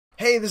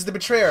Hey, this is the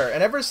Betrayer,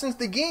 and ever since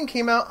the game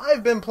came out,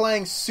 I've been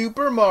playing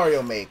Super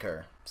Mario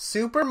Maker.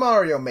 Super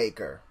Mario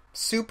Maker.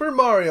 Super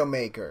Mario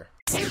Maker.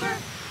 Super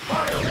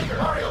Mario Maker,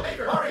 Mario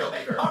Maker, Mario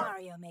Maker,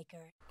 Mario Maker.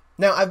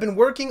 Now, I've been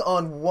working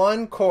on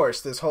one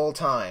course this whole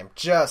time,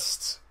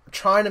 just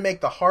trying to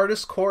make the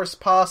hardest course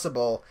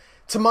possible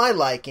to my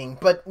liking,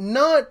 but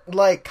not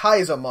like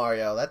Kaizo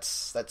Mario.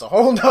 That's a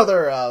whole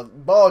nother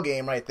ball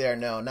game right there.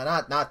 No,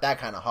 not that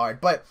kind of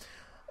hard, but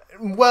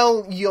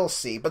well, you'll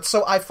see. But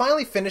so I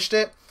finally finished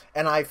it,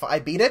 and I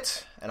beat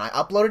it, and I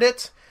uploaded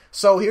it.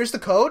 So here's the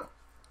code.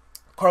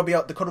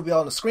 The code will be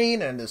on the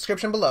screen and in the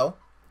description below.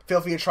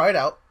 Feel free to try it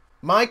out.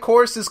 My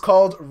course is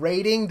called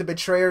Raiding the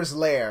Betrayer's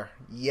Lair.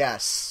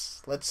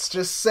 Yes. Let's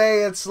just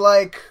say it's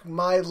like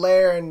my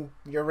lair and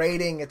you're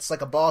raiding. It's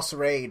like a boss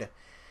raid.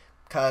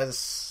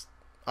 Because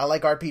I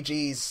like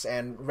RPGs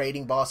and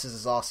raiding bosses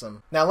is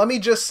awesome. Now let me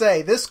just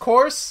say, this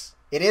course,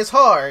 it is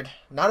hard.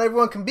 Not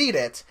everyone can beat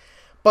it.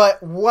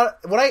 But what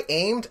I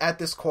aimed at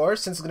this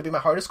course, since it's going to be my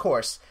hardest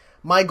course,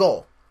 my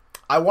goal,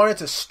 I wanted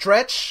to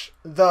stretch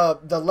the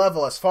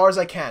level as far as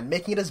I can,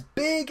 making it as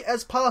big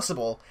as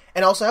possible,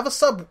 and also have a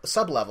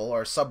sub-level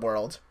or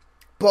sub-world,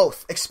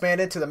 both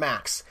expanded to the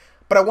max.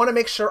 But I want to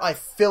make sure I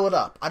fill it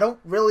up. I don't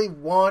really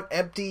want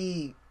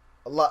empty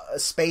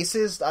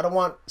spaces. I don't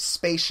want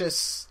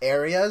spacious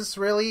areas,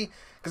 really,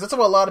 because that's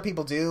what a lot of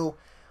people do.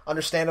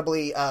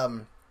 Understandably,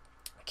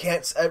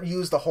 can't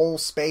use the whole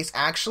space,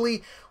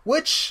 actually,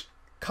 which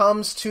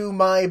comes to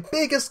my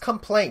biggest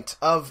complaint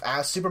of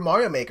Super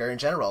Mario Maker in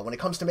general. When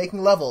it comes to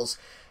making levels,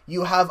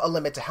 you have a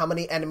limit to how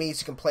many enemies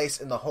you can place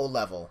in the whole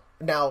level.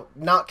 Now,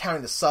 not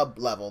counting the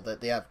sub-level,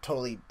 that they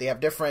have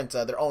different,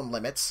 their own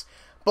limits,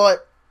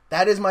 but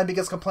that is my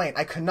biggest complaint.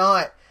 I could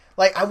not,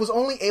 I was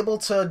only able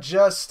to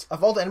just,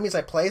 of all the enemies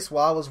I placed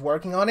while I was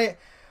working on it,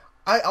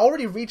 I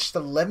already reached the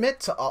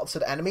limit to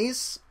the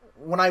enemies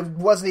when I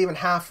wasn't even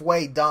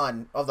halfway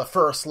done of the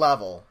first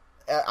level.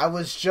 I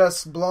was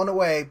just blown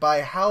away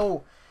by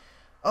how,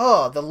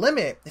 the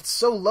limit, it's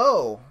so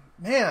low.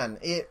 Man,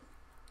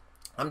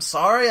 I'm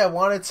sorry, I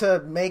wanted to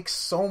make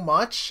so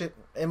much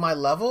in my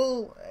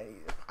level.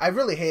 I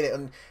really hate it.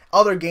 And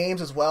other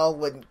games as well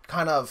would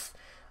kind of,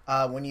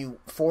 when you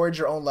forge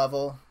your own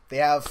level, they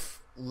have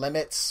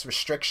limits,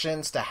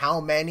 restrictions to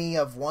how many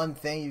of one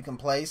thing you can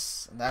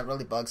place, and that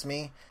really bugs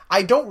me.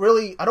 I don't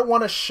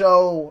want to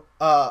show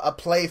a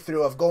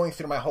playthrough of going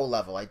through my whole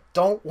level. I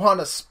don't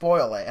want to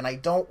spoil it, and I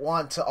don't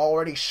want to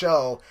already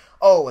show,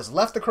 is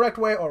left the correct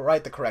way or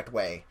right the correct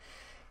way.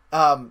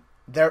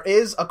 There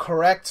is a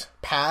correct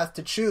path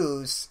to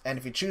choose, and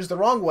if you choose the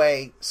wrong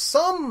way,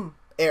 some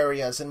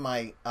areas in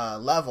my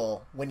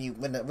level, when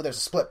there's a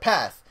split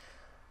path,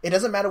 it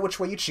doesn't matter which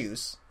way you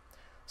choose.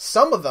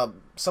 Some of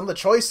the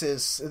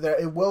choices,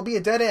 it will be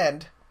a dead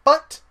end,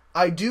 but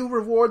I do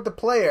reward the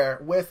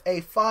player with a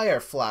fire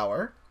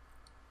flower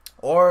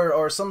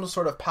or some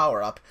sort of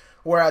power-up,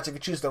 whereas if you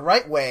choose the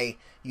right way,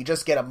 you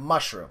just get a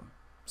mushroom.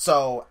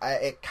 So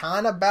it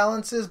kind of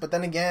balances, but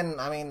then again,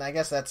 I mean, I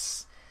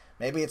guess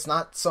maybe it's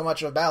not so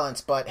much of a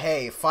balance, but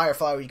hey, fire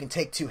flower, you can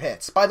take 2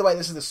 hits. By the way,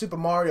 this is the Super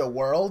Mario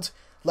World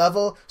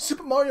level.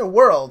 Super Mario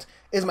World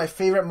is my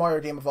favorite Mario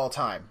game of all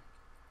time.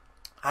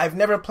 I've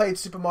never played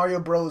Super Mario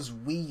Bros.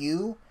 Wii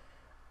U,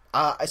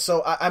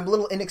 so I'm a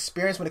little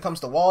inexperienced when it comes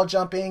to wall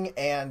jumping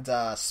and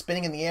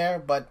spinning in the air,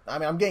 but I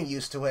mean, I'm getting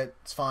used to it.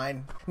 It's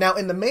fine. Now,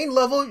 in the main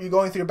level, you're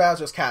going through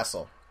Bowser's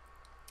Castle.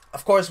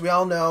 Of course, we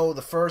all know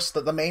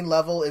the main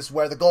level is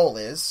where the goal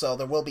is, so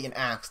there will be an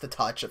axe to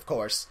touch, of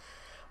course.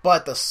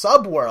 But the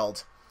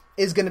sub-world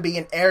is going to be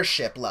an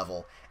airship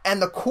level.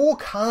 And the cool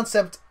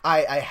concept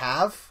I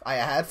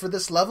had for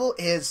this level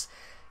is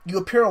you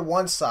appear on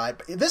one side,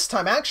 but this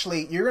time,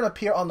 actually, you're going to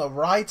appear on the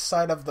right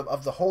side of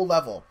the whole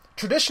level.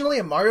 Traditionally,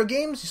 in Mario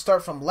games, you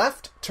start from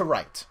left to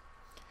right.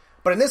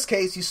 But in this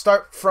case, you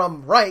start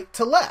from right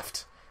to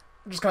left,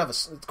 which is kind of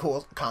a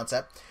cool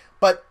concept.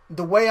 But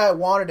the way I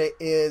wanted it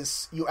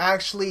is you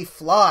actually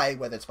fly,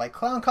 whether it's by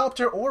clown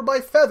copter or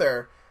by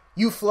feather,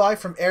 you fly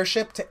from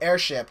airship to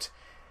airship.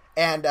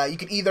 And you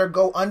can either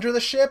go under the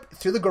ship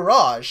through the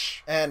garage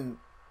and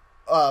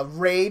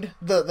raid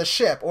the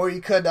ship, or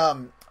you could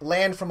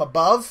land from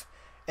above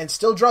and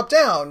still drop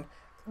down.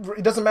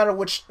 It doesn't matter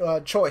which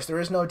choice. There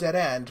is no dead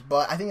end,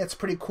 but I think that's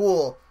pretty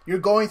cool. You're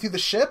going through the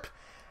ship,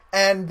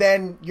 and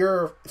then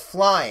you're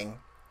flying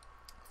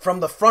from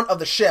the front of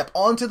the ship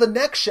onto the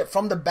next ship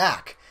from the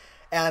back.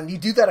 And you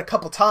do that a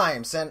couple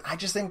times, and I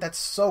just think that's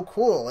so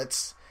cool.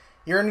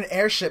 You're in an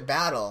airship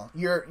battle.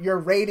 You're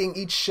raiding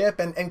each ship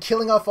and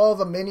killing off all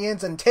the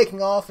minions and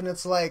taking off, and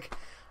it's like,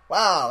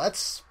 wow,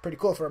 that's pretty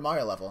cool for a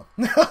Mario level.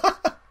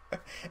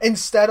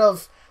 Instead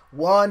of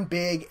one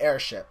big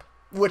airship,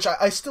 which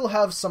I still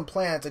have some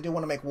plans. I do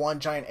want to make one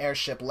giant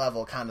airship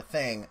level kind of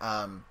thing.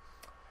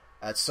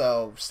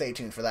 So stay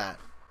tuned for that.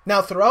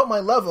 Now, throughout my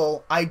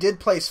level, I did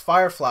place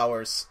fire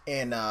flowers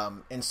in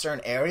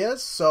certain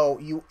areas.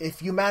 So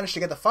if you manage to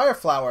get the fire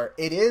flower,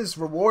 it is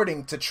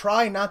rewarding to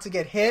try not to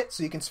get hit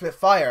so you can spit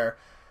fire.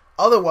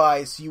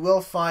 Otherwise, you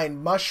will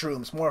find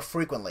mushrooms more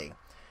frequently.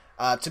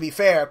 To be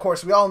fair, of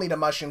course, we all need a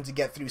mushroom to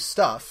get through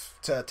stuff,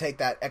 to take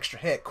that extra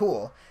hit,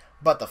 cool.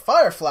 But the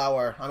fire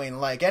flower, I mean,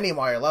 like any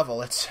Mario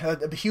level, it's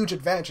a huge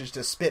advantage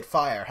to spit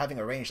fire, having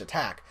a ranged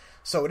attack.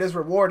 So it is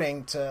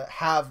rewarding to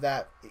have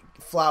that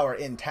flower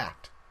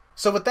intact.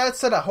 So with that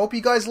said, I hope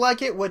you guys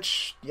like it,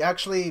 which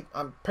actually,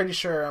 I'm pretty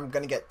sure I'm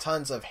going to get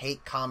tons of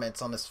hate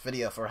comments on this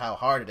video for how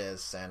hard it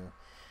is, and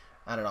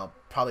I don't know,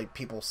 probably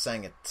people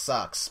saying it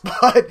sucks,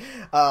 but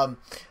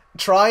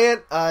try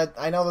it.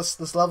 I know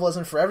this level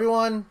isn't for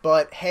everyone,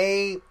 but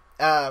hey,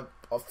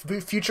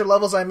 future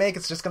levels I make,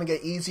 it's just going to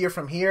get easier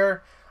from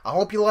here. I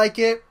hope you like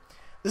it.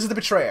 This is The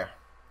Betrayer,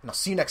 and I'll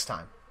see you next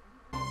time.